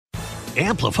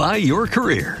Amplify your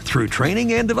career through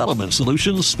training and development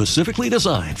solutions specifically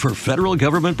designed for federal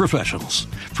government professionals.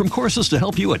 From courses to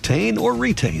help you attain or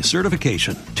retain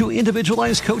certification, to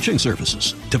individualized coaching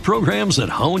services, to programs that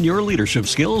hone your leadership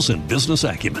skills and business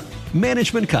acumen,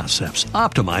 Management Concepts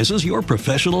optimizes your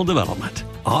professional development.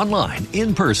 Online,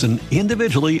 in person,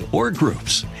 individually, or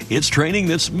groups, it's training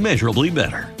that's measurably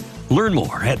better. Learn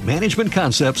more at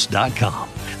managementconcepts.com.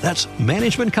 That's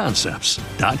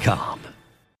managementconcepts.com.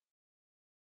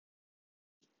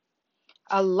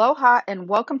 Aloha and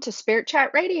welcome to Spirit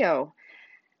Chat Radio.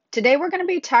 Today we're going to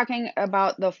be talking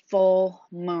about the full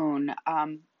moon.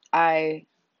 I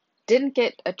didn't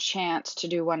get a chance to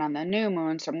do one on the new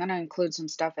moon, so I'm going to include some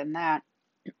stuff in that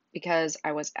because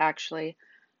I was actually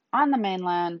on the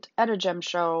mainland at a gem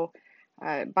show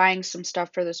buying some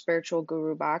stuff for the Spiritual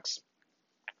Guru box,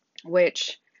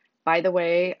 which, by the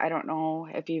way, I don't know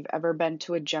if you've ever been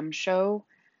to a gem show.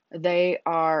 They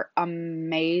are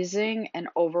amazing and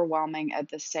overwhelming at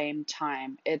the same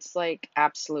time. It's like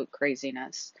absolute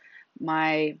craziness.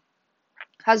 My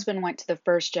husband went to the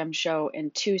first gem show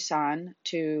in Tucson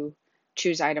to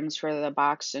choose items for the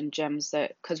box and gems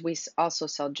because we also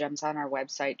sell gems on our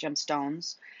website,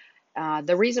 gemstones.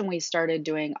 The reason we started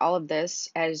doing all of this,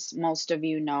 as most of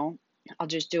you know, I'll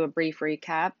just do a brief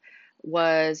recap,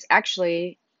 was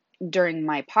actually during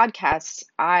my podcasts,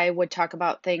 I would talk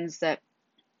about things that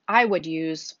I would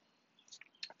use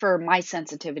for my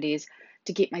sensitivities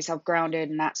to keep myself grounded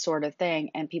and that sort of thing.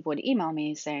 And people would email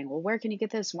me saying, well, where can you get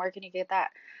this? And where can you get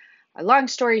that? A long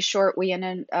story short, we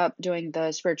ended up doing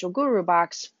the Spiritual Guru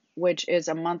box, which is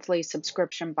a monthly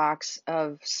subscription box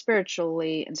of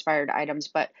spiritually inspired items.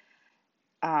 But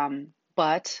as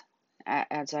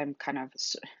I'm kind of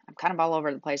all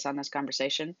over the place on this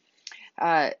conversation.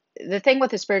 The thing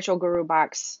with the Spiritual Guru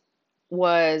box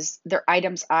was they're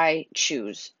items I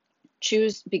choose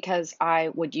because I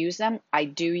would use them. I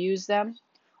do use them,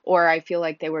 or I feel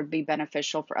like they would be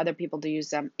beneficial for other people to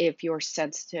use them if you're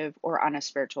sensitive or on a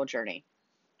spiritual journey.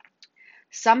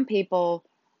 Some people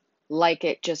like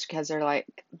it just because they're like,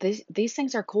 these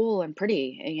things are cool and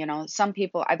pretty. And, some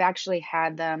people, I've actually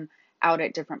had them out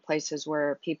at different places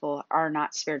where people are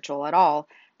not spiritual at all,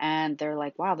 and they're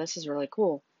like, wow, this is really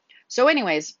cool. So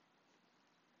anyways,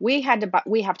 we have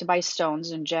to buy stones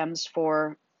and gems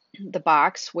for the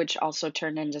box, which also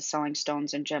turned into selling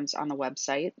stones and gems on the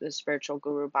website, the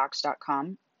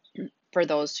spiritualgurubox.com, for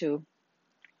those who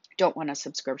don't want a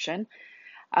subscription.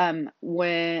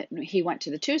 When he went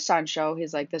to the Tucson show,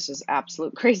 he's like, this is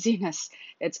absolute craziness.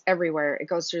 It's everywhere. It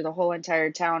goes through the whole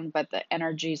entire town, but the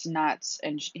energy's nuts.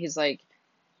 And he's like,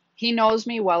 he knows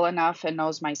me well enough and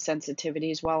knows my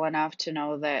sensitivities well enough to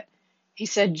know that, he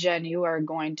said, Jen, you are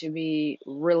going to be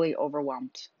really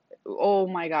overwhelmed. Oh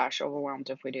my gosh,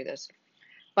 overwhelmed if we do this.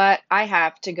 But I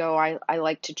have to go. I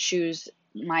like to choose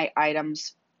my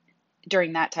items.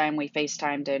 During that time, we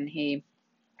FaceTimed, and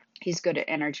he's good at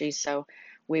energy, so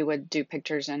we would do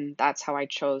pictures, and that's how I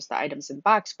chose the items in the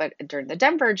box. But during the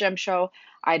Denver Gem Show,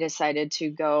 I decided to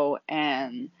go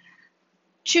and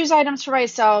choose items for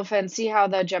myself and see how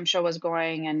the gem show was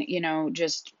going and,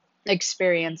 just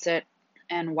experience it.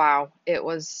 And wow, it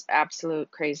was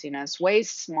absolute craziness. Way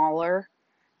smaller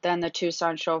than the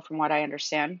Tucson show from what I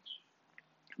understand.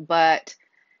 But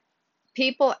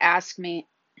people ask me,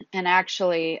 and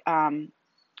actually,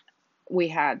 we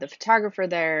had the photographer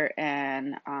there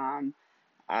and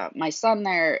my son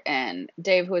there and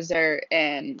Dave who was there,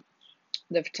 and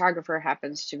the photographer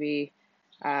happens to be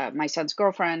my son's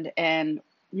girlfriend. And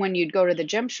when you'd go to the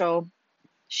gem show,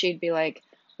 she'd be like,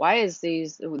 why is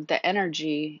the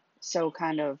energy so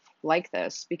kind of like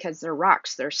this? Because they're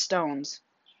rocks, they're stones.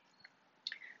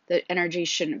 The energy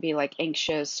shouldn't be like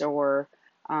anxious or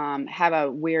have a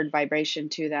weird vibration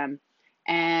to them.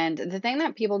 And the thing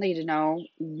that people need to know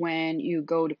when you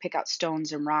go to pick out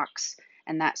stones and rocks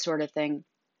and that sort of thing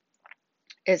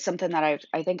is something that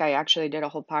I think I actually did a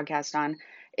whole podcast on,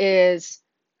 is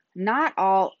not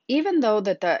all, even though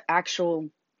that the actual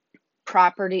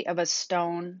property of a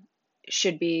stone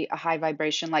should be a high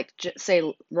vibration, like say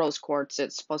rose quartz,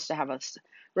 it's supposed to have a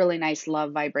really nice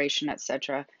love vibration,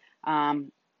 etc.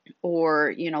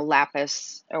 Or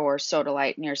lapis or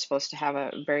sodalite, and you're supposed to have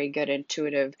a very good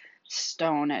intuitive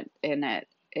stone in it.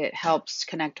 It helps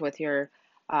connect with your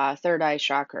third eye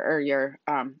chakra, or your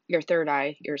third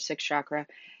eye, your sixth chakra.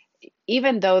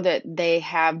 Even though that they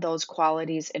have those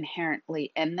qualities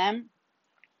inherently in them,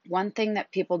 one thing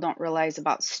that people don't realize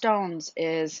about stones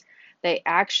is they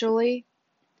actually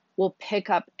will pick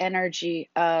up energy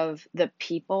of the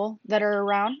people that are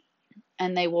around,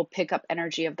 and they will pick up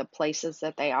energy of the places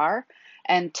that they are.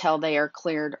 until they are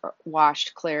cleared, or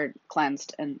washed, cleared,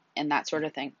 cleansed, and that sort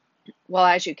of thing. Well,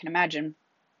 as you can imagine,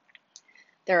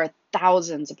 there are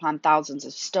thousands upon thousands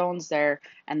of stones there,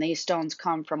 and these stones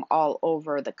come from all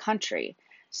over the country.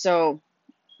 So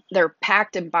they're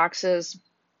packed in boxes,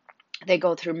 they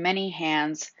go through many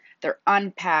hands, they're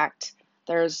unpacked.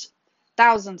 There's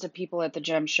thousands of people at the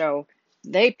gem show.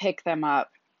 They pick them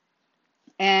up,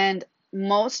 and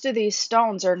most of these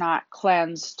stones are not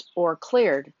cleansed or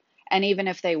cleared. And even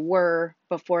if they were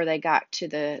before they got to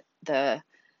the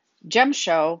gem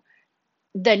show,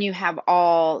 then you have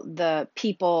all the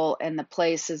people and the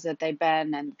places that they've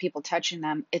been and people touching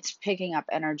them. It's picking up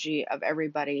energy of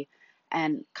everybody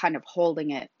and kind of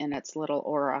holding it in its little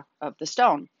aura of the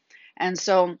stone. And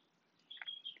so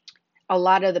a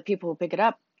lot of the people who pick it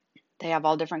up, they have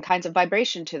all different kinds of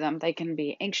vibration to them. They can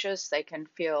be anxious, they can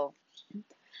feel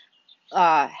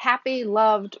happy,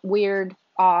 loved, weird,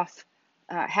 off,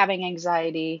 having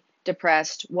anxiety,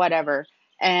 depressed, whatever.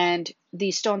 And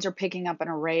these stones are picking up an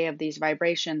array of these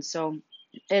vibrations. So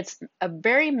it's a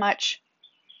very much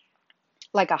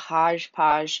like a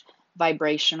hodgepodge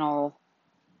vibrational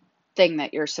thing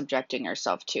that you're subjecting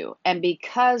yourself to. And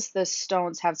because the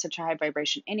stones have such a high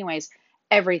vibration, anyways,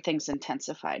 everything's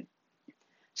intensified.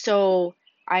 So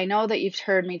I know that you've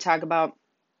heard me talk about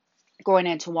going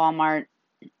into Walmart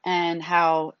and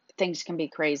how things can be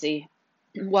crazy.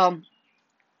 Well,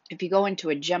 if you go into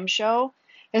a gem show,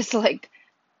 it's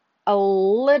a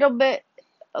little bit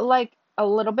a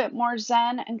little bit more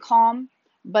zen and calm,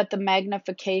 but the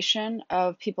magnification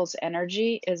of people's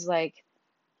energy is like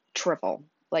triple.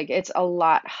 Like it's a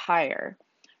lot higher.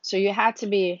 So you have to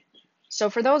be so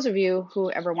for those of you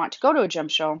who ever want to go to a gem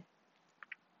show,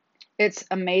 it's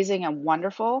amazing and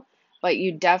wonderful, but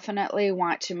you definitely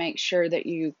want to make sure that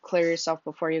you clear yourself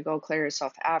before you go, clear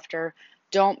yourself after.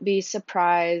 Don't be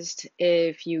surprised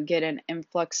if you get an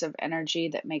influx of energy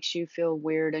that makes you feel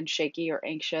weird and shaky or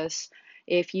anxious.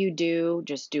 If you do,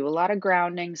 just do a lot of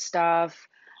grounding stuff.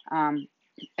 Um,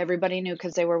 Everybody knew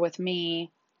because they were with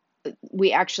me.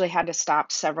 We actually had to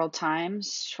stop several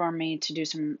times for me to do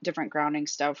some different grounding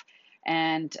stuff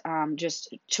and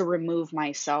just to remove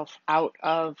myself out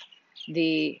of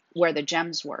the where the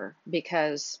gems were,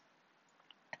 because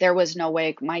there was no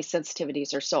way, my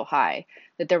sensitivities are so high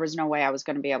that there was no way I was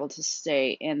going to be able to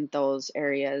stay in those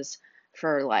areas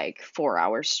for like 4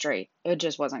 hours straight. It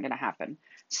just wasn't going to happen.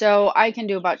 So I can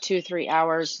do about 2 3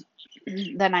 hours,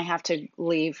 then I have to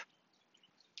leave,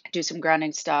 do some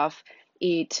grounding stuff,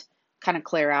 eat, kind of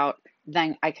clear out,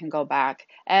 then I can go back.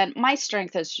 And my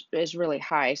strength is really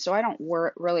high, so I don't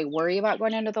really worry about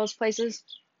going into those places.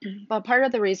 But part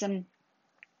of the reason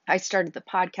I started the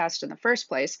podcast in the first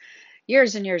place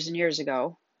years and years and years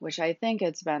ago, which I think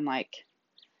it's been like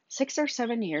 6 or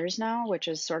 7 years now, which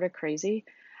is sort of crazy.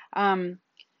 Um,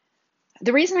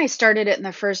 the reason I started it in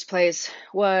the first place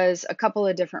was a couple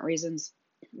of different reasons.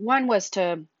 One was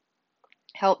to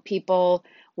help people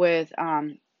with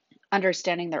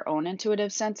understanding their own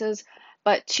intuitive senses,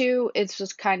 but two, it's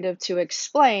just kind of to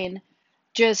explain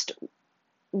just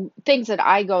things that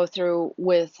I go through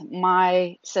with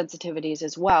my sensitivities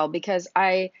as well, because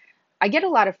I get a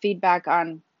lot of feedback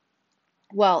on,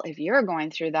 well, if you're going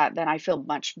through that, then I feel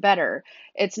much better.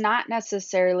 It's not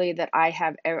necessarily that I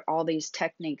have all these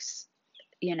techniques,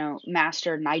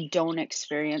 mastered, and I don't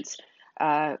experience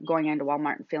going into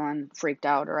Walmart and feeling freaked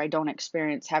out, or I don't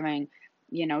experience having,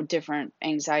 different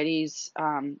anxieties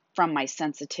from my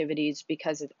sensitivities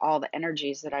because of all the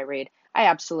energies that I read. I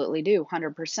absolutely do,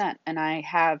 100%. And I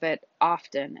have it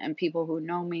often. And people who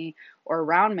know me or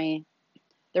around me,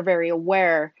 they're very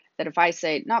aware that if I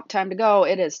say, nope, time to go,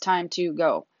 it is time to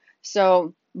go.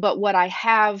 So, but what I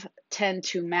have tend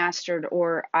to mastered,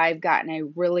 or I've gotten a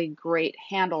really great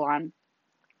handle on,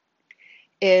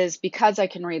 is because I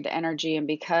can read the energy and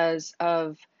because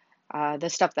of the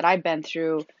stuff that I've been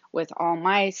through with all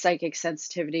my psychic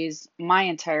sensitivities my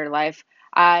entire life,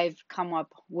 I've come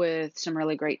up with some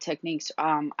really great techniques.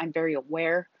 I'm very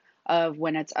aware of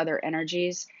when it's other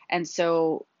energies, and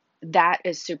so that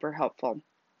is super helpful.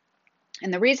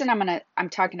 And the reason I'm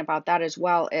talking about that as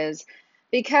well is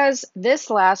because this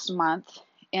last month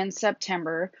in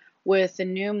September, with the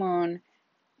new moon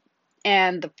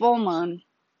and the full moon,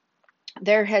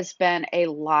 there has been a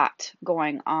lot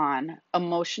going on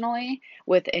emotionally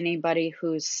with anybody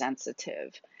who's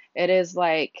sensitive. It is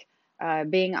like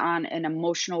being on an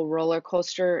emotional roller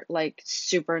coaster, like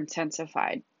super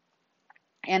intensified.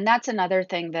 And that's another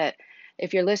thing that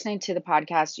if you're listening to the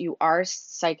podcast, you are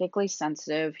psychically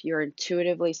sensitive, you're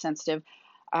intuitively sensitive,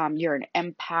 you're an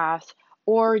empath,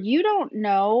 or you don't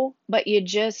know, but you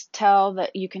just tell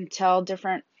that you can tell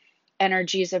different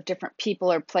energies of different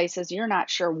people or places. You're not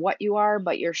sure what you are,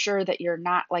 but you're sure that you're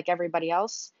not like everybody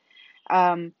else.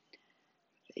 Um,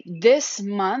 this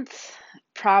month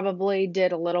probably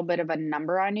did a little bit of a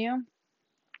number on you.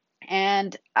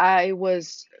 And I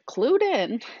was clued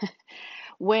in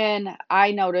when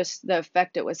I noticed the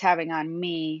effect it was having on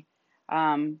me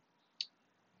um,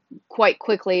 quite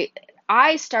quickly.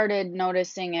 I started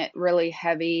noticing it really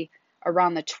heavy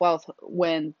around the 12th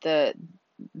when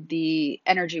the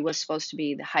energy was supposed to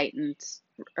be the heightened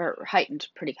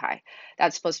pretty high.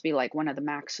 That's supposed to be like one of the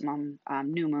maximum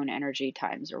new moon energy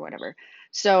times or whatever.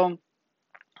 So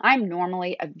I'm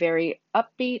normally a very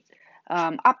upbeat,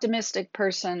 optimistic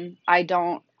person.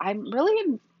 I'm really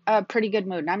in a pretty good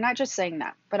mood. And I'm not just saying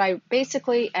that, but I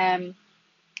basically am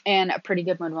in a pretty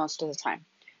good mood most of the time.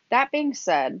 That being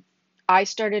said, I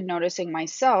started noticing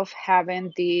myself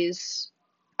having these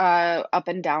up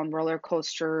and down roller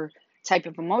coaster type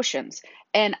of emotions.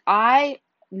 And I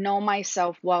know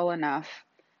myself well enough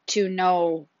to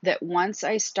know that once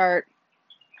I start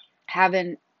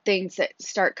having things that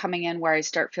start coming in where I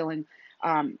start feeling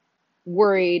um,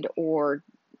 worried or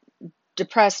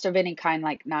depressed of any kind,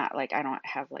 like not like I don't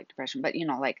have like depression, but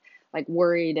like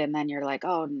worried, and then you're like,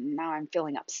 oh, now I'm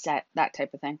feeling upset, that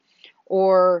type of thing,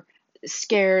 or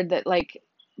scared that like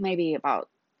maybe about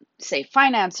say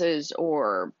finances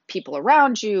or people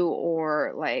around you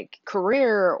or like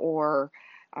career or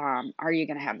are you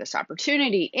going to have this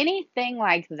opportunity, anything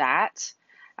like that,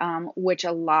 which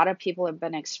a lot of people have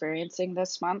been experiencing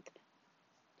this month.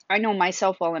 I know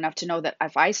myself well enough to know that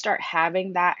if I start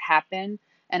having that happen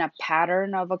in a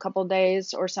pattern of a couple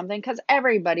days or something, because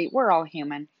everybody, we're all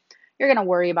human. You're going to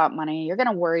worry about money. You're going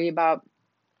to worry about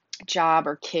job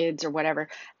or kids or whatever.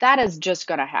 That is just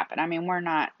going to happen. I mean, we're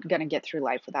not going to get through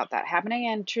life without that happening.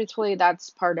 And truthfully, that's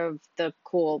part of the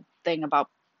cool thing about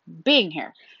being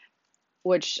here,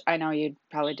 which I know you'd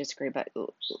probably disagree, but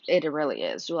it really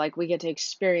is. Like we get to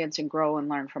experience and grow and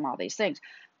learn from all these things.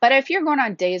 But if you're going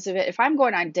on days of it, if I'm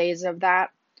going on days of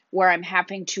that where I'm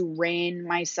having to rein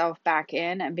myself back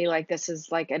in and be like, this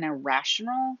is like an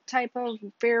irrational type of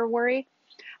fear, worry,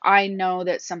 I know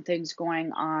that something's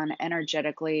going on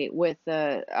energetically with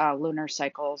the lunar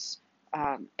cycles.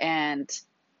 And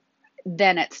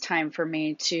then it's time for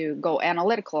me to go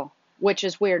analytical, which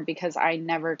is weird because I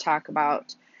never talk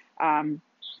about um,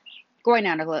 going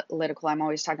analytical. I'm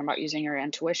always talking about using your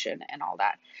intuition and all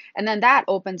that. And then that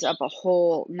opens up a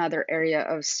whole another area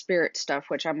of spirit stuff,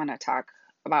 which I'm going to talk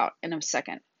about in a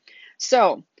second.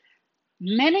 So,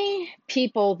 many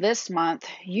people this month,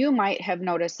 you might have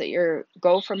noticed that you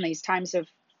go from these times of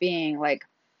being like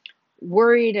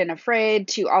worried and afraid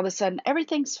to all of a sudden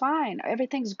everything's fine,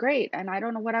 everything's great, and I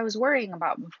don't know what I was worrying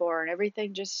about before, and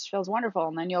everything just feels wonderful.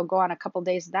 And then you'll go on a couple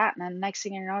days of that, and then the next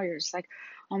thing you know, you're just like,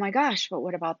 oh my gosh, but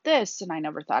what about this? And I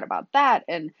never thought about that,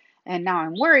 and now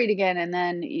I'm worried again. And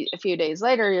then a few days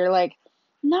later, you're like,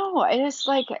 no, it is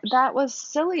like that was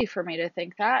silly for me to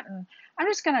think that, and I'm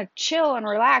just gonna chill and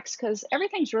relax because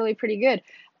everything's really pretty good.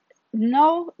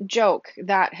 No joke,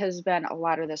 that has been a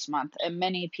lot of this month, and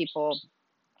many people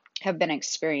have been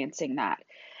experiencing that.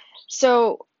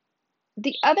 So,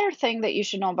 the other thing that you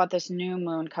should know about this new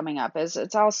moon coming up is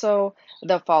it's also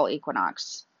the fall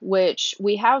equinox, which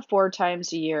we have 4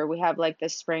 times a year. We have like the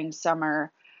spring,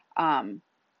 summer, um,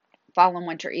 fall, and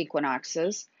winter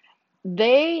equinoxes.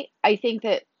 I think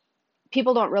that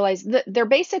people don't realize that they're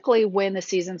basically when the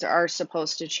seasons are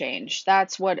supposed to change.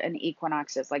 That's what an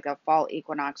equinox is. Like a fall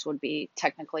equinox would be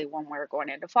technically when we're going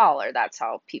into fall, or that's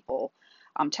how people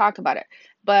talk about it.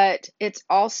 But it's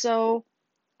also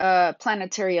a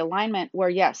planetary alignment where,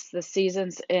 yes, the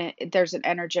seasons, there's an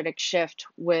energetic shift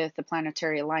with the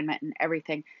planetary alignment and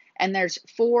everything. And there's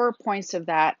 4 points of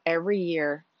that every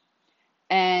year.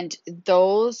 And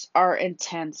those are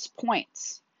intense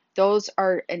points. Those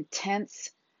are intense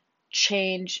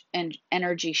change and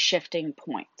energy shifting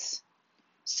points.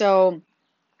 So,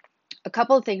 a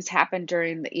couple of things happen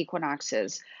during the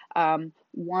equinoxes.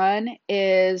 One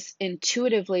is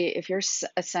intuitively, if you're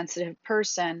a sensitive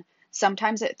person,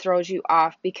 sometimes it throws you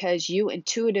off because you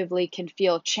intuitively can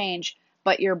feel change,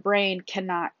 but your brain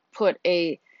cannot put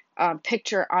a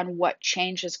picture on what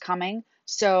change is coming.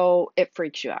 So it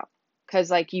freaks you out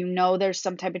because, like, there's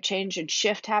some type of change and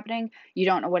shift happening. You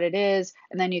don't know what it is.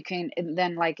 And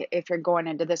then, like, if you're going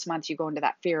into this month, you go into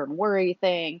that fear and worry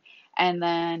thing, and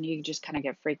then you just kind of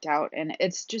get freaked out, and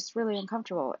it's just really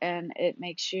uncomfortable, and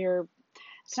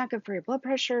it's not good for your blood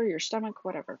pressure, your stomach,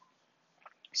 whatever.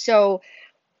 So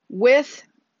with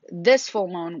this full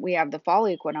moon, we have the fall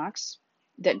equinox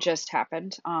that just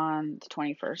happened on the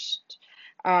 21st.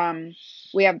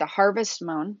 We have the harvest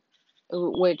moon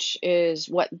which is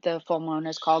what the full moon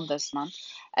is called this month.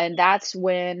 And that's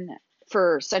when,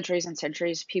 for centuries and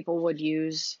centuries, people would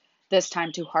use this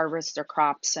time to harvest their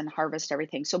crops and harvest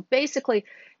everything. So basically,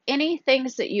 any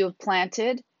things that you have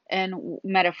planted, and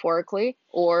metaphorically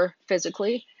or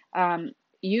physically,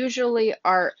 usually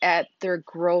are at their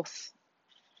growth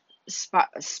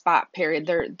spot period.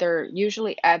 They're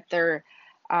usually at their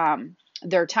time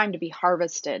to be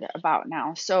harvested about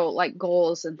now. So like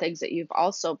goals and things that you've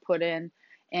also put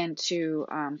into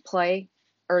play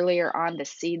earlier on, the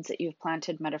seeds that you've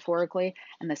planted metaphorically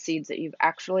and the seeds that you've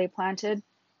actually planted,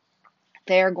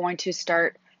 they are going to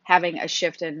start having a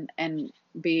shift and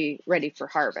be ready for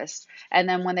harvest. And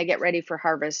then when they get ready for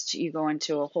harvest, you go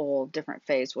into a whole different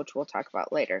phase, which we'll talk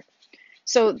about later.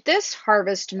 So this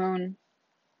harvest moon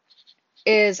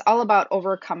is all about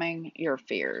overcoming your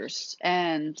fears.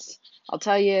 And I'll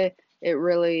tell you, it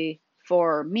really,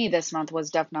 for me this month,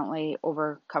 was definitely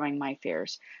overcoming my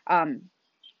fears.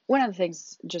 One of the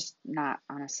things, just not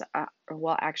on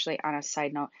well, actually on a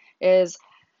side note, is,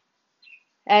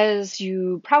 as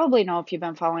you probably know if you've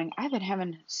been following, I've been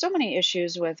having so many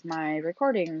issues with my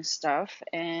recording stuff,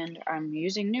 and I'm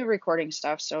using new recording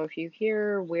stuff. So if you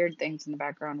hear weird things in the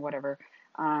background, whatever,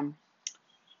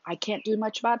 I can't do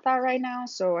much about that right now,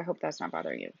 so I hope that's not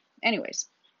bothering you. Anyways,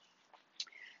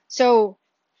 so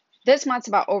this month's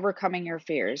about overcoming your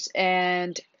fears,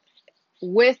 and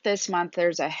with this month,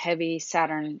 there's a heavy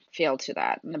Saturn feel to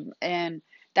that, and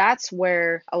that's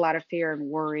where a lot of fear and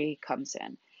worry comes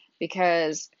in,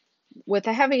 because with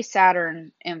a heavy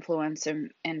Saturn influence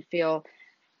and feel,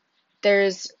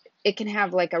 there's it can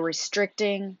have like a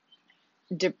restricting,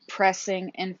 depressing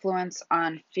influence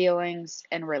on feelings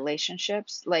and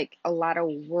relationships, like a lot of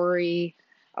worry,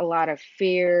 a lot of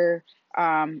fear,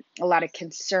 a lot of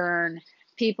concern.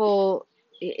 People,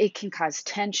 it can cause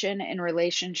tension in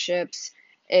relationships.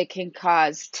 It can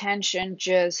cause tension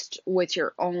just with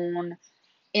your own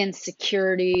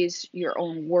insecurities, your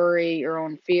own worry, your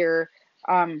own fear.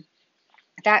 Um,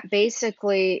 that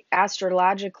basically,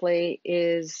 astrologically,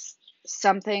 is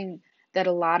something that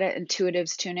a lot of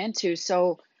intuitives tune into.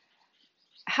 So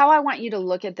how I want you to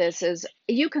look at this is,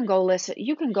 you can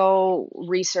go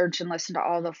research and listen to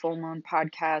all the full moon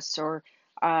podcasts, or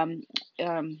um,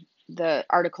 um, the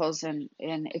articles, and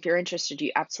if you're interested,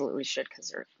 you absolutely should,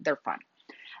 because they're fun.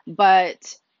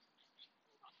 But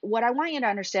what I want you to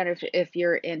understand, if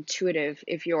you're intuitive,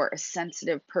 if you're a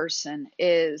sensitive person,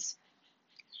 is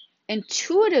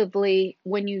intuitively,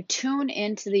 when you tune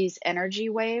into these energy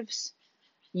waves,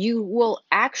 you will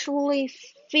actually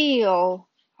feel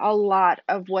a lot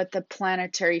of what the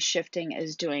planetary shifting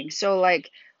is doing. So, like,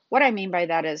 what I mean by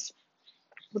that is,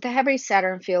 with the heavy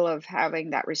Saturn feel of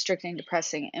having that restricting,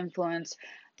 depressing influence,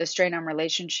 the strain on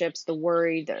relationships, the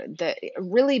worry, the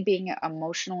really being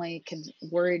emotionally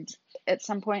worried at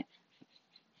some point.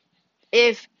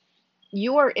 If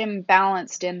you are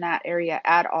imbalanced in that area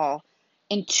at all,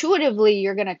 intuitively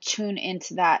you're going to tune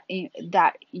into that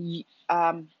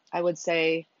I would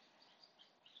say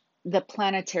the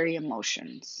planetary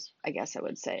emotions, I guess I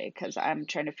would say, because I'm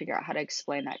trying to figure out how to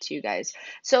explain that to you guys.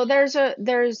 So there's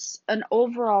an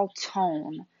overall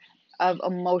tone of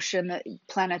emotion that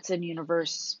planets and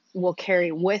universe will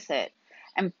carry with it,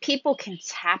 and people can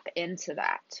tap into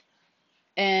that.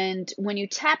 And when you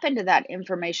tap into that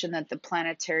information that the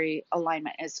planetary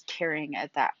alignment is carrying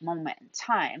at that moment in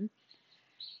time,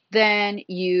 then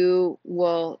you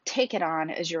will take it on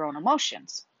as your own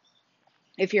emotions.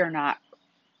 If you're not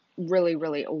really,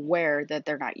 really aware that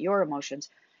they're not your emotions,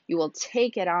 you will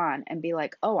take it on and be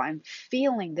like, oh, I'm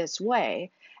feeling this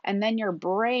way. And then your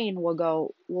brain will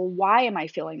go, well, why am I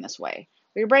feeling this way?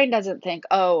 Your brain doesn't think,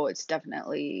 oh, it's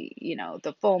definitely,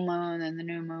 the full moon and the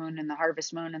new moon and the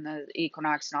harvest moon and the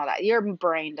equinox and all that. Your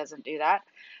brain doesn't do that.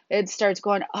 It starts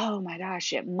going, oh my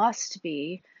gosh, it must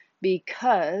be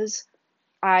because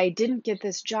I didn't get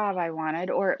this job I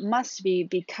wanted, or it must be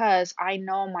because I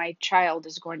know my child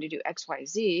is going to do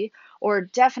XYZ, or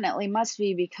definitely must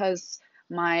be because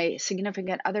my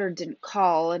significant other didn't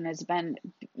call and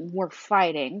we're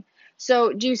fighting.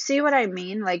 So, do you see what I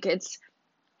mean? Like, it's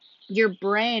your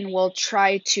brain will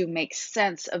try to make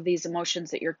sense of these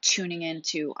emotions that you're tuning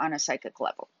into on a psychic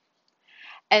level.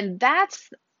 And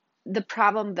that's the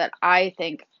problem that I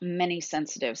think many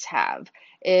sensitives have,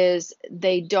 is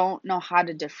they don't know how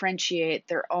to differentiate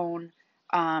their own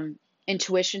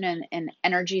intuition and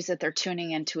energies that they're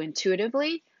tuning into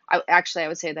intuitively. I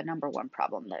would say the number one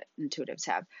problem that intuitives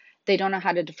have. They don't know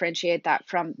how to differentiate that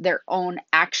from their own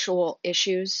actual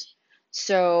issues.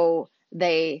 So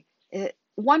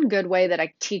one good way that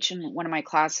I teach in one of my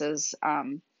classes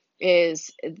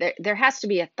is there has to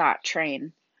be a thought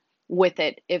train with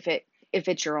it if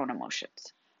it's your own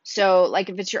emotions. So like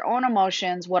if it's your own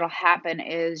emotions, what'll happen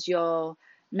is you'll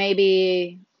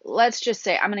maybe, let's just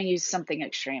say, I'm going to use something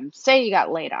extreme. Say you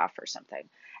got laid off or something.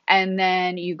 And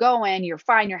then you go in, you're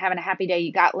fine, you're having a happy day,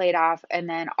 you got laid off, and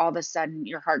then all of a sudden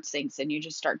your heart sinks and you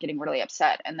just start getting really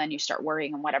upset and then you start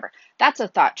worrying and whatever. That's a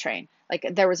thought train. Like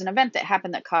there was an event that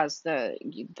happened that caused the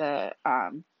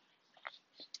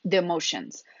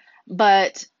emotions.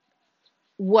 But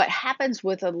what happens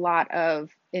with a lot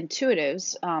of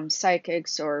intuitives,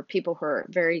 psychics, or people who are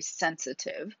very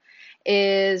sensitive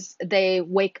is they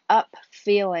wake up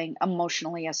feeling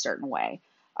emotionally a certain way.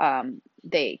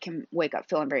 They can wake up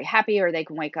feeling very happy, or they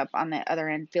can wake up on the other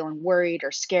end feeling worried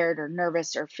or scared or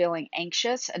nervous or feeling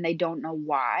anxious, and they don't know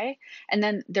why. And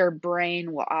then their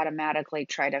brain will automatically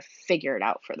try to figure it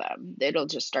out for them. It'll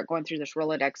just start going through this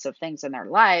Rolodex of things in their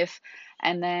life,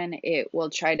 and then it will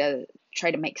try to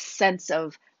make sense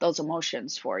of those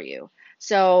emotions for you.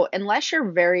 So, unless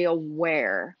you're very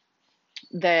aware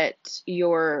that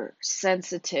you're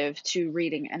sensitive to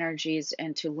reading energies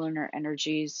and to lunar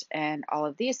energies and all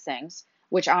of these things,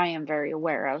 which I am very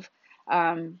aware of,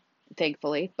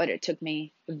 thankfully, but it took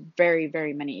me very,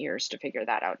 very many years to figure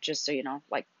that out, just so you know,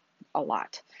 like a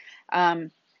lot.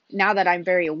 Um, Now that I'm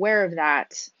very aware of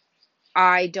that,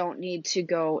 I don't need to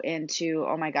go into,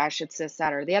 oh my gosh, it's this,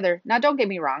 that, or the other. Now, don't get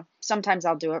me wrong. Sometimes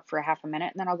I'll do it for a half a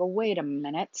minute and then I'll go, wait a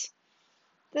minute.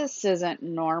 This isn't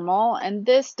normal and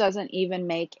this doesn't even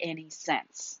make any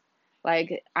sense.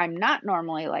 Like, I'm not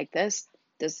normally like this.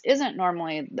 This isn't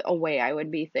normally a way I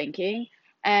would be thinking.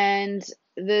 And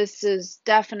this is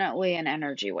definitely an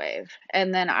energy wave.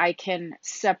 And then I can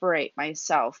separate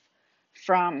myself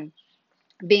from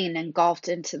being engulfed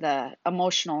into the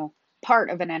emotional part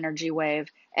of an energy wave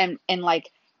and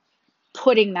like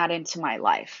putting that into my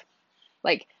life,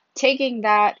 like taking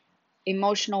that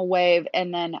emotional wave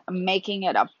and then making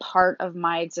it a part of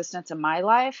my existence in my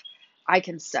life. I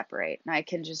can separate and I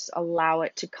can just allow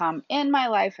it to come in my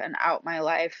life and out my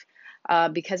life,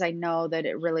 because I know that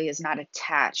it really is not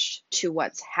attached to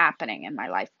what's happening in my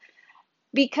life.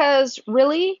 Because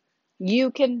really,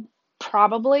 you can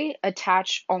probably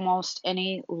attach almost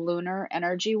any lunar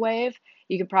energy wave.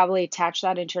 You could probably attach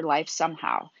that into your life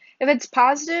somehow. If it's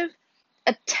positive,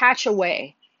 attach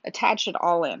away, attach it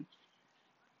all in.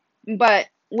 But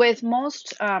with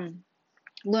most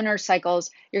lunar cycles,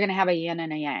 you're going to have a yin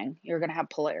and a yang. You're going to have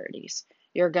polarities.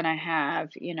 You're going to have,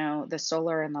 the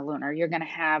solar and the lunar. We're going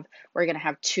to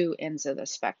have two ends of the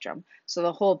spectrum. So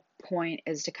the whole point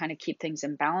is to kind of keep things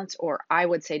in balance, or I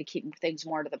would say to keep things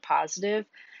more to the positive,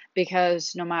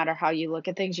 because no matter how you look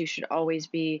at things, you should always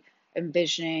be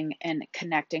envisioning and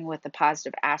connecting with the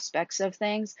positive aspects of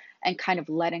things and kind of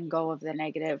letting go of the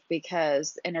negative,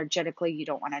 because energetically you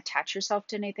don't want to attach yourself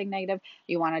to anything negative.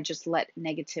 You want to just let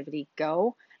negativity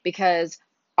go, because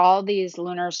all these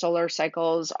lunar solar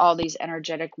cycles, all these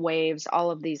energetic waves,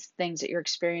 all of these things that you're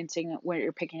experiencing, what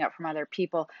you're picking up from other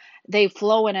people, they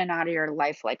flow in and out of your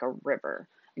life like a river.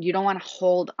 You don't want to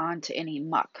hold on to any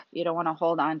muck. You don't want to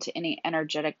hold on to any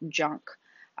energetic junk.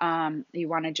 You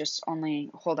want to just only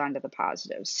hold on to the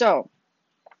positives. So,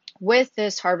 with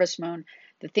this harvest moon,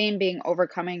 the theme being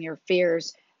overcoming your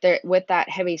fears. There, with that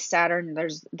heavy Saturn,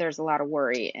 there's a lot of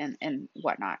worry and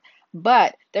whatnot.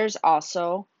 But there's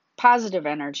also positive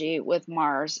energy with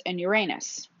Mars and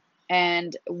Uranus,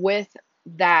 and with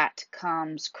that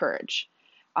comes courage,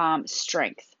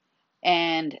 strength,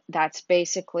 and that's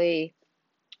basically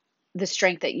the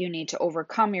strength that you need to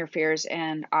overcome your fears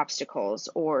and obstacles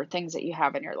or things that you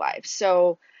have in your life.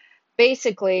 So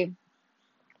basically,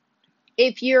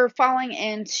 if you're falling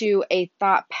into a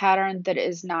thought pattern that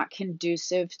is not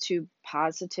conducive to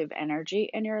positive energy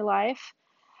in your life,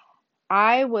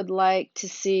 I would like to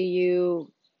see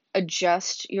you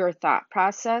adjust your thought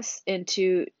process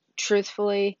into,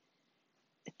 truthfully,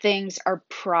 things are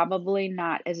probably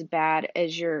not as bad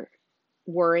as you're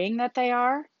worrying that they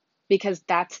are, because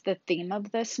that's the theme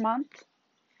of this month.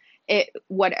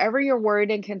 Whatever you're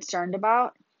worried and concerned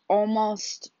about,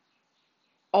 almost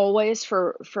always,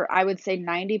 for I would say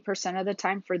 90% of the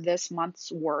time for this month's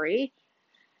worry,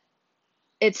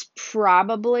 it's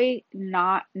probably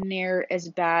not near as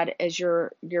bad as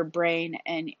your brain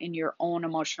and your own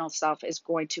emotional self is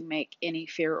going to make any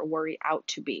fear or worry out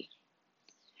to be.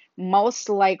 Most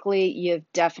likely you've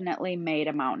definitely made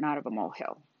a mountain out of a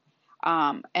molehill.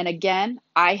 And again,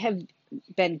 I have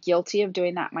been guilty of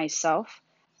doing that myself.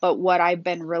 But what I've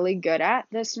been really good at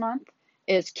this month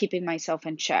is keeping myself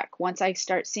in check. Once I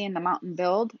start seeing the mountain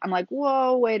build, I'm like,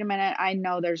 whoa, wait a minute. I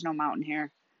know there's no mountain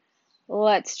here.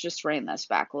 Let's just rein this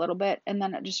back a little bit. And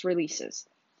then it just releases.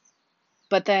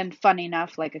 But then, funny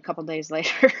enough, like a couple days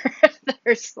later,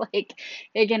 there's like,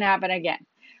 it can happen again.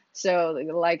 So,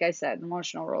 like I said,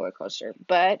 emotional roller coaster.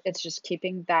 But it's just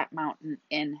keeping that mountain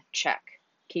in check.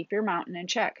 Keep your mountain in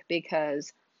check,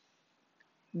 because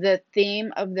the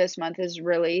theme of this month is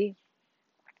really,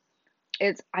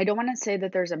 I don't want to say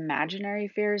that there's imaginary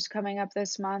fears coming up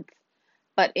this month,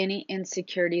 but any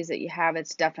insecurities that you have,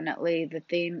 it's definitely the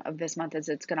theme of this month is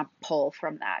it's going to pull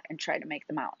from that and try to make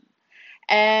the mountain.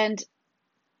 And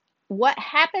what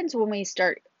happens when we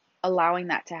start allowing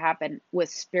that to happen with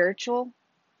spiritual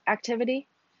activity,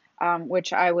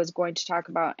 which I was going to talk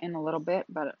about in a little bit,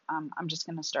 but I'm just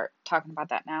going to start talking about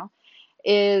that now,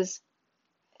 is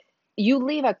you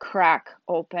leave a crack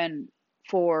open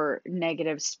for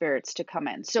negative spirits to come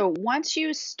in. So once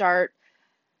you start,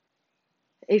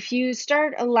 if you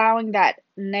start allowing that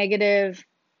negative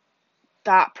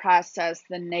thought process,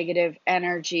 the negative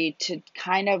energy to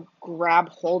kind of grab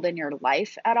hold in your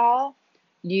life at all,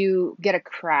 you get a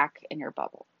crack in your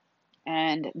bubble.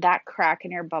 And that crack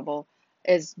in your bubble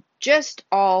is just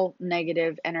all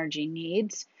negative energy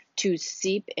needs to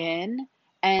seep in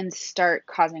and start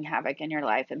causing havoc in your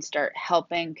life and start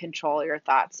helping control your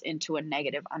thoughts into a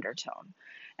negative undertone.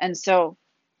 And so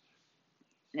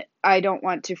I don't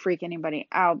want to freak anybody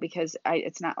out, because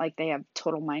it's not like they have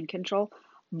total mind control,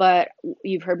 but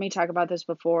you've heard me talk about this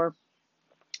before,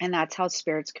 and that's how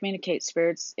spirits communicate.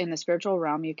 Spirits in the spiritual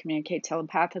realm, you communicate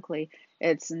telepathically.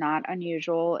 It's not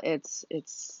unusual. It's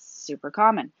super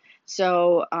common.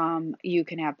 So you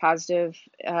can have positive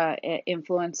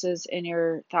influences in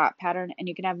your thought pattern, and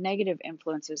you can have negative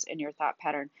influences in your thought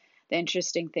pattern. The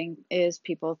interesting thing is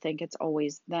people think it's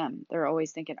always them. They're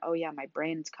always thinking, oh yeah, my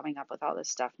brain's coming up with all this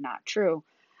stuff. Not true.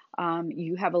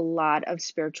 You have a lot of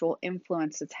spiritual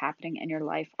influence that's happening in your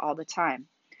life all the time.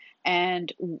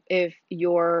 And if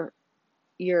your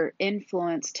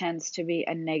influence tends to be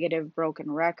a negative broken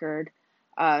record,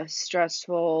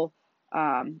 stressful,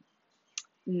 um,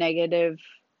 negative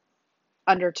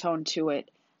undertone to it,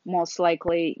 most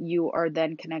likely you are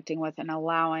then connecting with and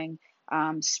allowing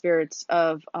spirits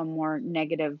of a more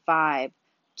negative vibe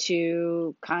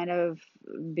to kind of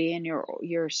be in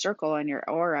your circle and your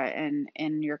aura and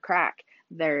in your crack.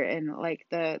 They're in like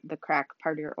the crack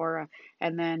part of your aura,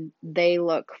 and then they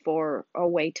look for a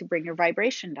way to bring your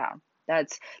vibration down.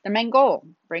 That's their main goal.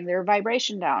 Bring their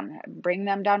vibration down. Bring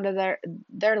them down to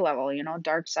their level,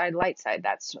 dark side, light side.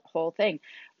 That's the whole thing.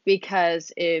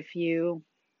 Because if you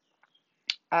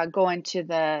go into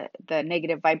the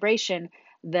negative vibration,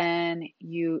 then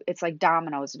it's like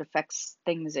dominoes. It affects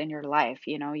things in your life.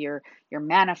 You're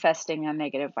manifesting a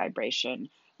negative vibration.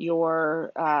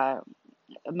 You're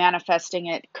manifesting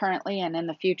it currently and in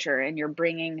the future, and you're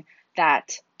bringing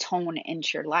that tone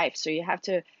into your life. So you have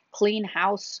to clean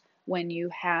house when you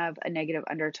have a negative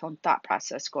undertone thought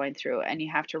process going through, and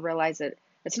you have to realize that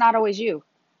it's not always you.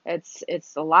 It's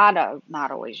a lot of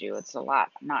not always you. It's a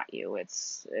lot not you.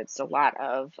 It's a lot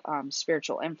of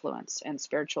spiritual influence and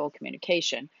spiritual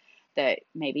communication that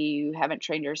maybe you haven't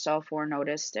trained yourself or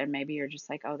noticed, and maybe you're just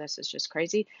like, oh, this is just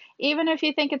crazy. Even if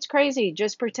you think it's crazy,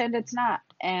 just pretend it's not,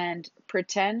 and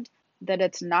pretend that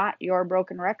it's not your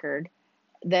broken record,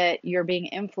 that you're being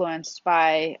influenced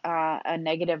by a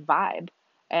negative vibe,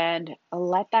 and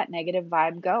let that negative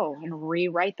vibe go and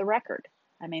rewrite the record.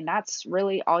 I mean, that's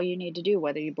really all you need to do,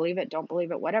 whether you believe it, don't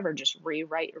believe it, whatever, just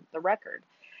rewrite the record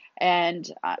and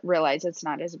realize it's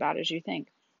not as bad as you think.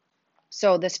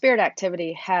 So the spirit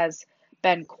activity has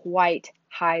been quite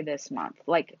high this month,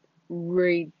 like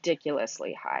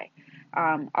ridiculously high.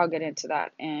 I'll get into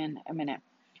that in a minute.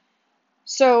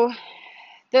 So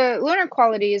the lunar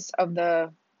qualities of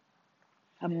the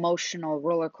emotional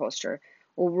roller coaster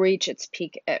will reach its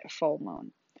peak at full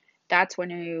moon. That's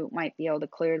when you might be able to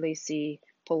clearly see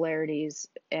polarities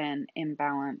and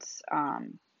imbalance,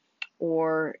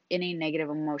 or any negative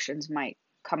emotions might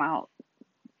come out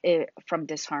from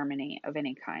disharmony of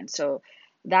any kind. So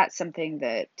that's something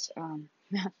that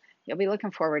you'll be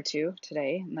looking forward to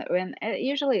today. And it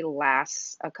usually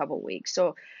lasts a couple weeks.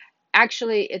 So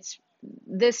actually, it's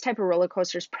this type of roller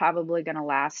coaster is probably going to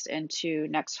last into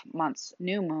next month's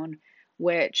new moon,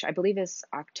 which I believe is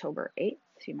October 8th.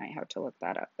 You might have to look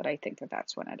that up, but I think that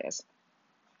that's when it is.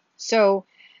 So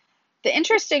the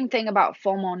interesting thing about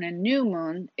full moon and new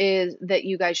moon is that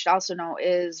you guys should also know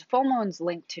is full moons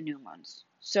linked to new moons.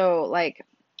 So like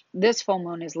this full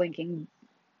moon is linking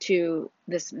to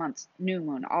this month's new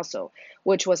moon also,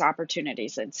 which was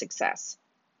opportunities and success.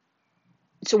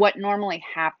 So what normally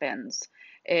happens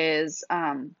is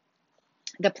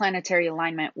the planetary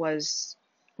alignment was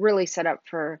really set up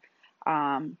for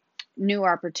new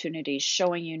opportunities,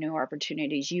 showing you new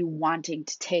opportunities, you wanting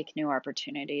to take new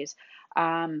opportunities.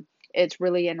 It's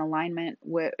really in alignment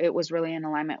with, it was really in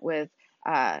alignment with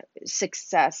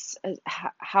success,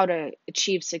 how to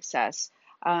achieve success,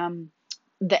 um,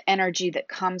 the energy that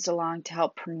comes along to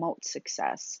help promote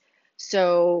success.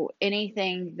 So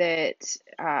anything that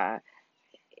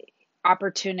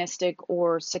opportunistic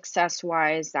or success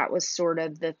wise, that was sort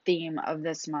of the theme of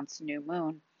this month's new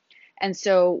moon. And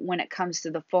so when it comes to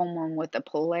the full moon with the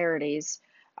polarities,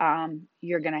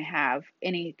 you're going to have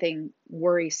anything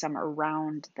worrisome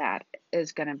around that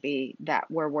is going to be that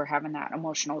where we're having that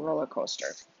emotional roller coaster.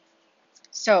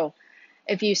 So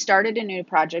if you started a new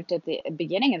project at the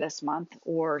beginning of this month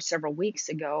or several weeks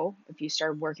ago, if you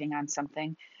started working on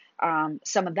something,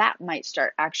 some of that might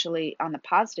start actually on the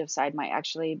positive side, might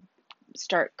actually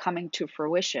start coming to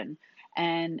fruition,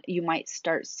 and you might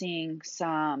start seeing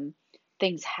some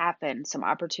things happen, some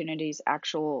opportunities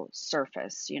actual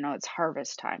surface. You know, it's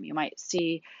harvest time. You might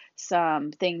see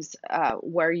some things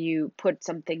where you put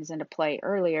some things into play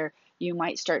earlier. You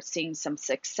might start seeing some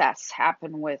success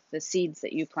happen with the seeds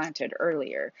that you planted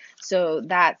earlier. So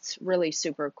that's really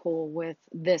super cool with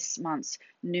this month's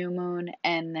new moon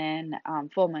and then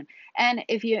full moon. And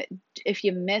if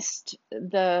you missed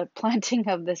the planting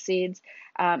of the seeds,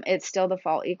 it's still the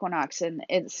fall equinox and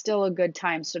it's still a good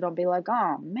time. So don't be like,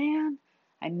 oh man,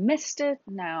 I missed it.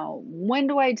 Now, when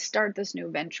do I start this new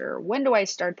venture? When do I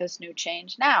start this new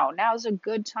change? Now's a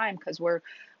good time because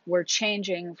we're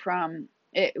changing from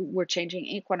it, we're changing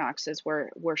equinoxes.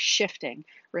 We're shifting.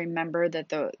 Remember that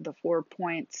the 4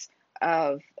 points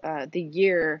of the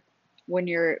year when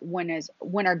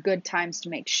are good times to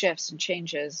make shifts and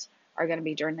changes are going to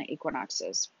be during the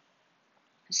equinoxes.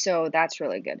 So that's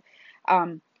really good.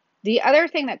 Um, the other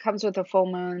thing that comes with a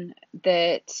full moon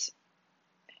that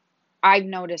I've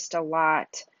noticed a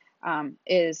lot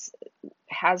is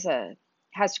has a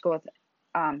has to go with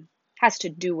has to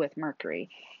do with Mercury,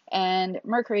 and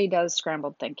Mercury does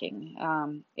scrambled thinking.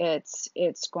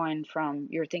 It's going from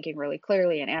you're thinking really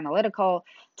clearly and analytical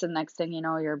to the next thing you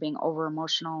know you're being over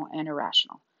emotional and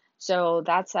irrational. So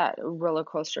that's that roller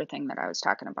coaster thing that I was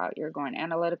talking about. You're going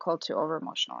analytical to over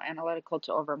emotional, analytical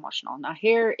to over emotional. Now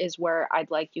here is where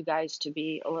I'd like you guys to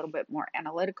be a little bit more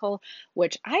analytical,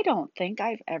 which I don't think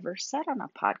I've ever said on a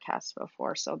podcast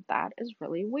before. So that is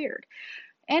really weird.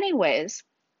 Anyways,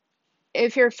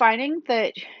 if you're finding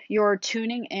that you're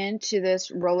tuning into this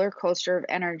roller coaster of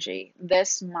energy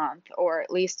this month, or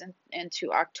at least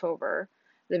into October,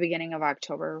 the beginning of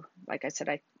October, like I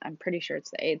said, I'm pretty sure it's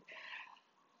the 8th,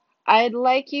 I'd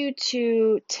like you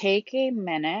to take a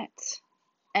minute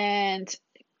and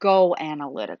go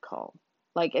analytical.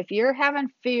 Like if you're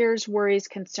having fears, worries,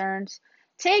 concerns,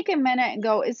 take a minute and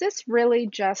go, is this really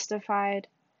justified?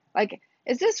 Like,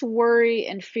 is this worry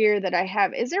and fear that I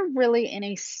have, is there really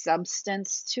any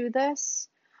substance to this?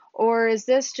 Or is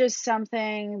this just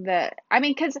something that, I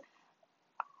mean, because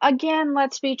again,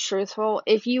 let's be truthful.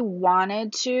 If you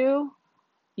wanted to,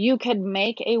 you could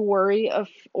make a worry of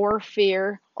or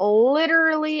fear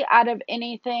literally out of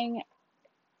anything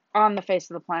on the face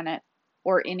of the planet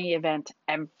or any event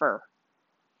ever.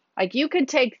 Like you could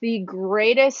take the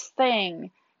greatest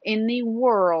thing in the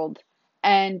world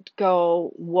and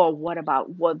go, well, what about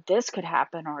what this could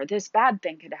happen or this bad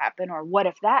thing could happen or what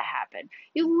if that happened?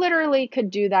 You literally could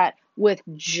do that with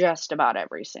just about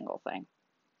every single thing.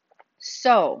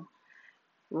 So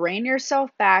rein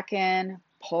yourself back in,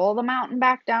 pull the mountain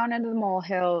back down into the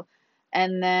molehill,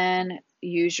 and then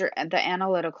use the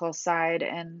analytical side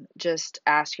and just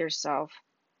ask yourself,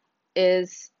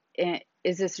 is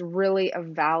is this really a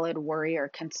valid worry or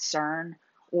concern,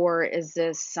 or is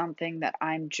this something that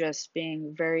I'm just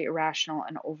being very irrational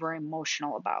and over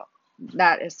emotional about?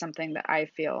 That is something that I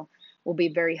feel will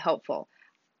be very helpful.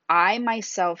 I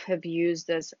myself have used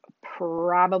this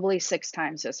probably 6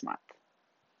 times this month.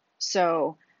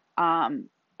 So,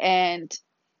 and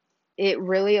it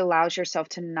really allows yourself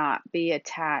to not be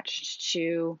attached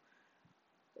to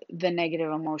the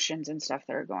negative emotions and stuff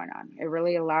that are going on. It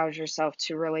really allows yourself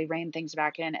to really rein things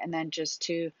back in and then just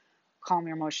to calm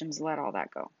your emotions, let all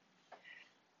that go.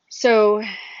 So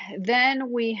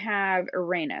then we have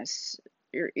Uranus,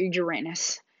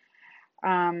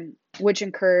 which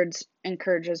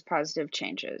encourages positive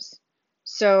changes.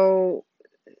 So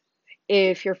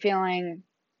if you're feeling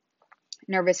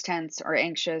nervous, tense, or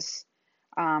anxious,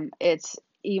 it's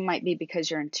you might be because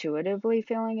you're intuitively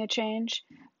feeling a change,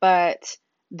 but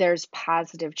there's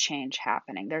positive change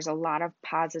happening. There's a lot of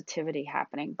positivity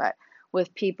happening, but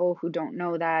with people who don't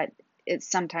know that, it's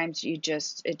sometimes it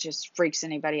just freaks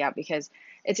anybody out because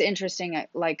it's interesting.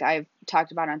 Like I've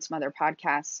talked about on some other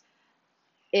podcasts,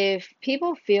 if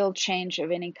people feel change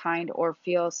of any kind or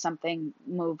feel something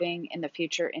moving in the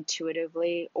future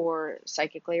intuitively or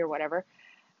psychically or whatever,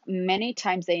 many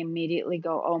times they immediately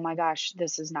go, oh my gosh,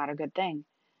 this is not a good thing.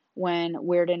 When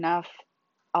weird enough,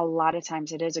 a lot of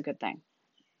times it is a good thing.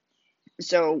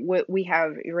 So we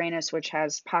have Uranus, which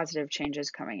has positive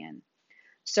changes coming in.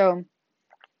 So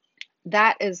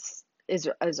that is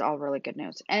all really good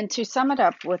news. And to sum it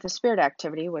up with the spirit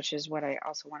activity, which is what I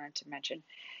also wanted to mention,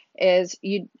 is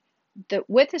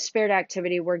with the spirit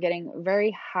activity, we're getting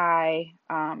very high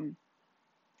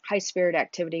spirit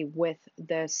activity with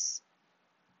this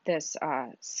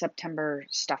September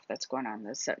stuff that's going on,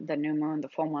 the new moon, the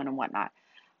full moon, and whatnot.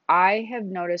 I have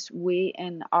noticed we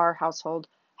in our household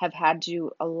have had to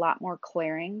do a lot more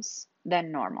clearings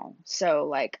than normal. So,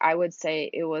 like, I would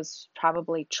say it was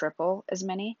probably triple as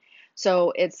many.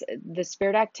 So, it's the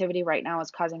spirit activity right now is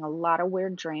causing a lot of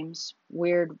weird dreams,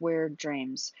 weird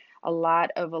dreams, a lot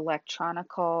of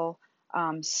electronical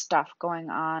stuff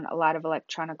going on, a lot of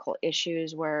electronical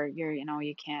issues where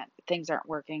you can't, things aren't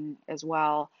working as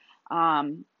well.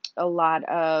 A lot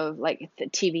of like the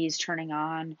TVs turning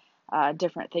on,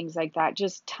 different things like that.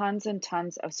 Just tons and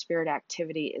tons of spirit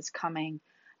activity is coming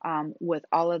with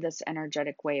all of this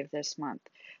energetic wave this month.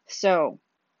 So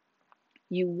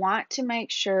you want to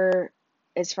make sure,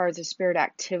 as far as the spirit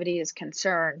activity is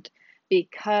concerned,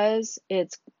 because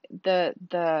it's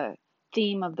the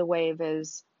theme of the wave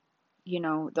is,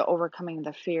 the overcoming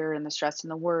the fear and the stress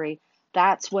and the worry.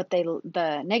 That's what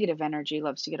the negative energy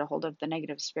loves to get a hold of, the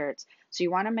negative spirits. So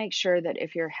you want to make sure that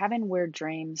if you're having weird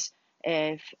dreams,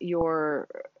 if you're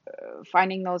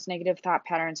finding those negative thought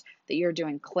patterns, that you're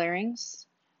doing clearings.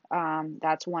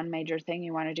 That's one major thing.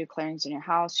 You want to do clearings in your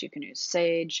house. You can use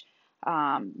sage.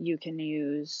 You can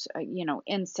use,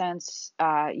 incense.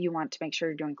 You want to make sure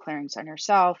you're doing clearings on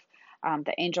yourself.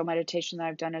 The angel meditation that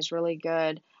I've done is really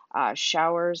good.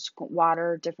 Showers,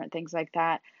 water, different things like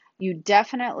that. You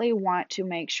definitely want to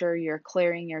make sure you're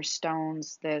clearing your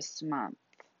stones this month.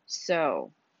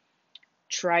 So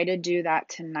try to do that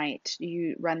tonight.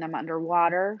 You run them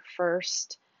underwater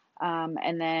first,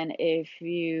 and then if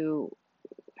you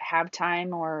have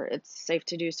time or it's safe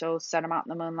to do so, set them out in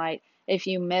the moonlight. If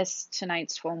you miss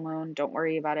tonight's full moon, don't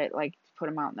worry about it. Like, put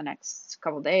them out in the next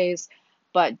couple days,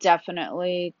 but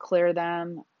definitely clear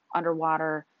them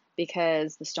underwater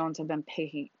because the stones have been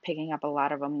picking up a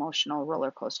lot of emotional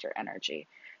roller coaster energy.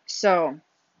 So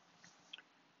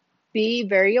be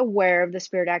very aware of the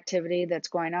spirit activity that's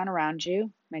going on around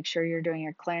you. Make sure you're doing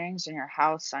your clearings in your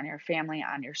house, on your family,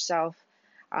 on yourself.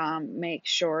 Make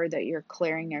sure that you're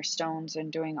clearing your stones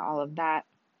and doing all of that.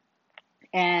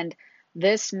 And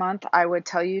this month, I would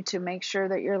tell you to make sure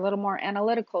that you're a little more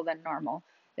analytical than normal,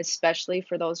 especially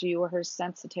for those of you who are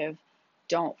sensitive.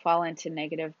 Don't fall into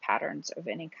negative patterns of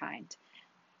any kind.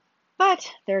 But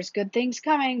there's good things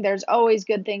coming. There's always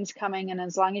good things coming. And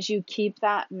as long as you keep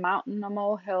that mountain a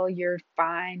molehill, you're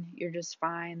fine. You're just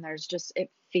fine.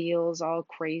 It feels all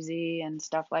crazy and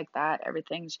stuff like that.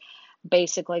 Everything's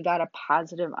basically got a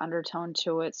positive undertone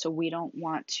to it. So we don't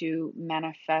want to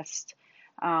manifest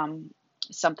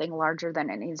something larger than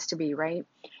it needs to be, right?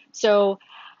 So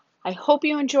I hope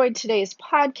you enjoyed today's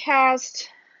podcast.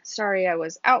 Sorry I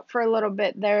was out for a little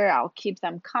bit there. I'll keep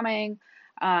them coming.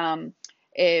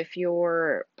 If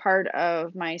you're part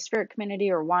of my spirit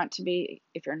community or want to be,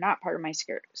 if you're not part of my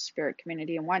spirit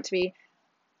community and want to be,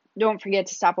 don't forget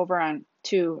to stop over on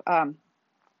to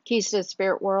keys to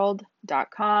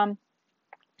spiritworld.com.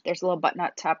 There's a little button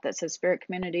up top that says Spirit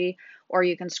Community, or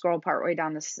you can scroll partway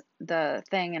down the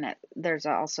thing, and there's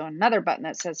also another button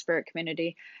that says Spirit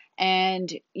Community,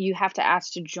 and you have to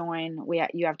ask to join.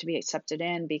 You have to be accepted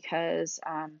in because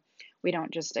we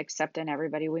don't just accept in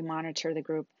everybody. We monitor the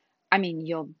group. I mean,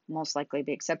 you'll most likely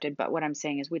be accepted, but what I'm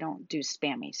saying is we don't do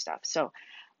spammy stuff. So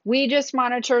we just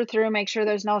monitor through, make sure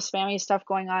there's no spammy stuff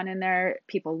going on in there.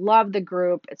 People love the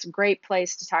group. It's a great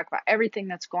place to talk about everything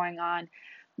that's going on.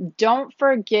 Don't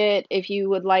forget, if you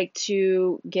would like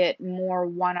to get more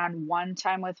one-on-one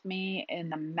time with me in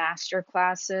the master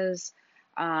classes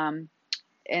and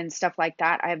stuff like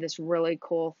that, I have this really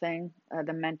cool thing,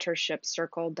 the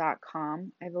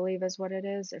mentorshipcircle.com, I believe is what it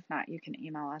is. If not, you can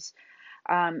email us.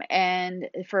 And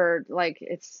for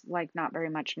it's not very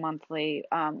much monthly.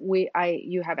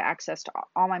 You have access to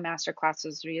all my master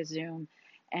classes via Zoom,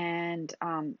 and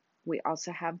we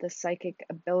also have the psychic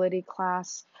ability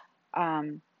class.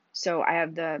 So I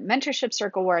have the mentorship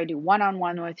circle where I do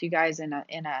one-on-one with you guys in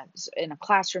a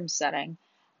classroom setting.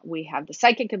 We have the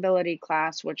psychic ability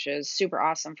class, which is super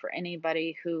awesome for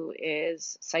anybody who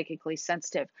is psychically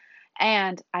sensitive.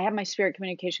 And I have my spirit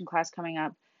communication class coming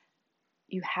up.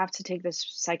 you have to take this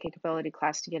psychic ability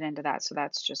class to get into that. So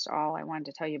that's just all I wanted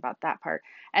to tell you about that part.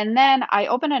 And then I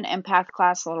opened an empath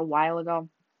class a little while ago.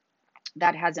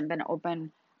 That hasn't been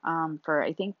open for,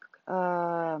 I think,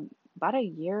 about a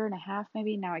year and a half,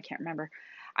 maybe. Now I can't remember.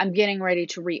 I'm getting ready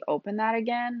to reopen that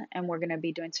again, and we're going to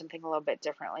be doing something a little bit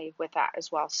differently with that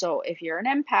as well. So if you're an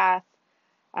empath,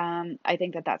 I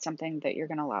think that that's something that you're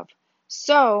going to love.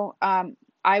 So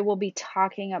I will be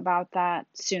talking about that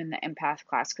soon, the empath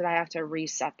class, because I have to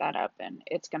reset that up, and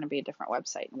it's going to be a different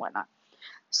website and whatnot.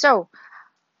 So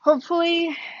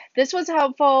hopefully this was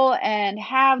helpful, and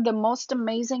have the most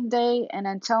amazing day. And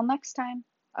until next time,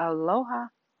 aloha.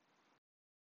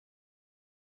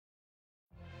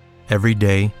 Every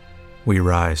day, we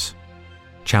rise,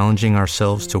 challenging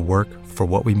ourselves to work for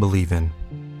what we believe in.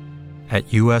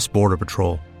 At U.S. Border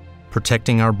Patrol,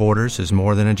 protecting our borders is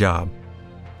more than a job.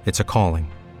 It's a calling.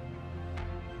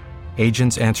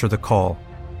 Agents answer the call,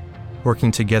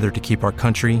 working together to keep our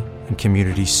country and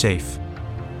communities safe.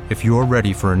 If you're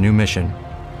ready for a new mission,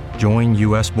 join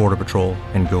U.S. Border Patrol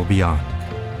and go beyond.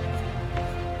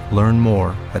 Learn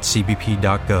more at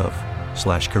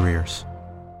cbp.gov/careers.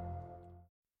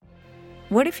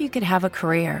 What if you could have a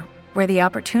career where the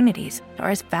opportunities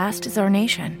are as vast as our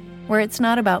nation, where it's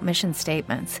not about mission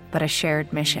statements, but a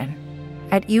shared mission?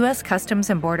 At U.S. Customs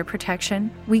and Border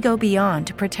Protection, we go beyond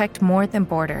to protect more than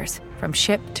borders. From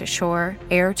ship to shore,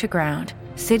 air to ground,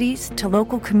 cities to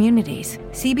local communities,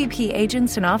 CBP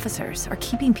agents and officers are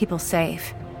keeping people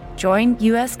safe. Join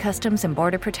U.S. Customs and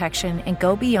Border Protection and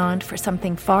go beyond for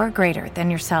something far greater than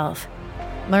yourself.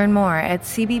 Learn more at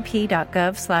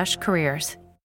cbp.gov/careers.